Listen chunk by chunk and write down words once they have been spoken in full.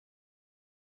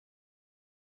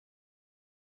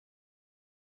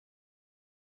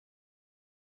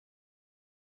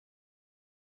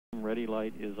Ready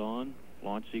light is on.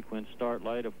 Launch sequence start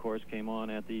light, of course, came on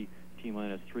at the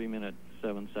T-minus 3 minute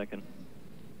 7 second.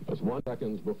 That's 1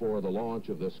 second before the launch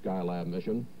of this Skylab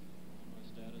mission.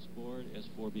 Status board,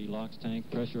 S4B LOX tank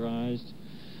pressurized,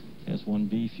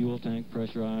 S1B fuel tank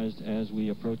pressurized as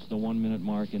we approach the 1 minute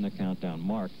mark in the countdown.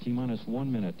 Mark, T-minus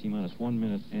 1 minute, T-minus 1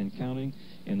 minute and counting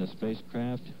in the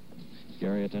spacecraft.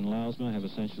 Garriot and Lousma have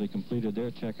essentially completed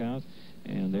their checkout,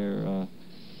 and their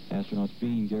astronauts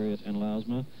being Garriot and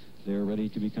Lousma, they're ready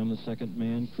to become the second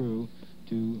manned crew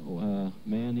to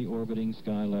man the orbiting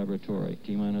Sky Laboratory.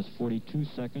 T-minus 42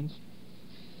 seconds.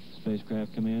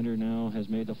 Spacecraft commander now has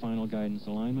made the final guidance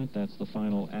alignment. That's the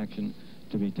final action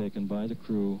to be taken by the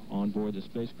crew on board the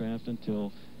spacecraft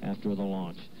until after the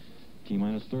launch.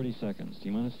 T-minus 30 seconds.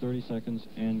 T-minus 30 seconds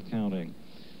and counting.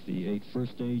 The 8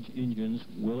 first stage engines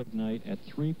will ignite at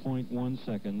 3.1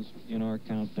 seconds in our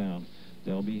countdown.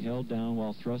 They'll be held down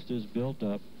while thrust is built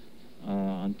up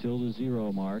until the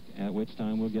 0 mark, at which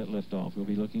time we'll get liftoff. We'll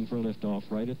be looking for liftoff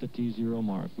right at the T0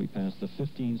 mark. We passed the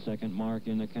 15-second mark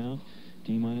in the count.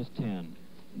 T-minus 10,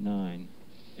 9,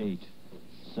 8,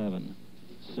 7,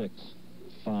 6,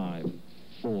 5,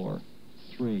 4,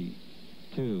 3,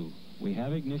 2. We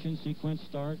have ignition sequence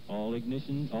start. All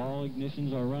ignitions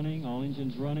are running. All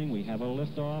engines running. We have a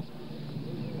liftoff.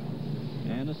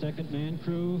 And the second manned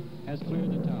crew has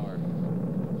cleared the tower.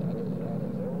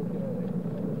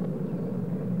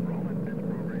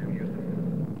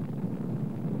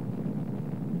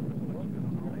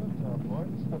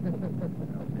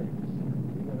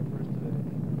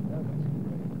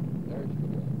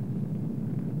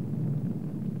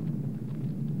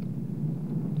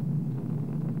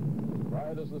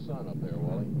 Bright as the sun up there,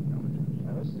 Wally.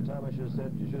 Now, this is the time I should have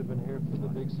said you should have been here for the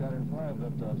big Saturn V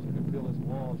liftoff, so you could feel this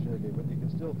wall shaking, but you can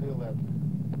still feel that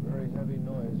very heavy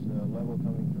noise level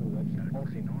coming through. That's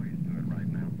pulsing. Noise to it right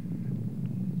now.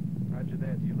 Roger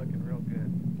that. You're looking real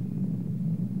good.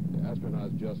 The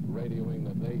astronauts just radioing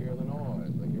that they hear the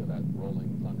noise. They hear that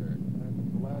rolling thunder. That's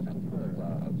the last of the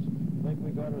clouds. I think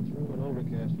we got her through an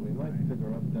overcast. We might pick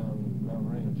her up down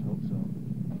range. Hope so.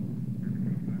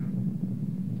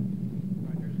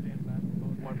 Roger, stand by.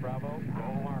 1 Bravo.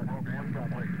 Roll mark. 1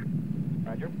 Bravo.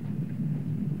 Roger.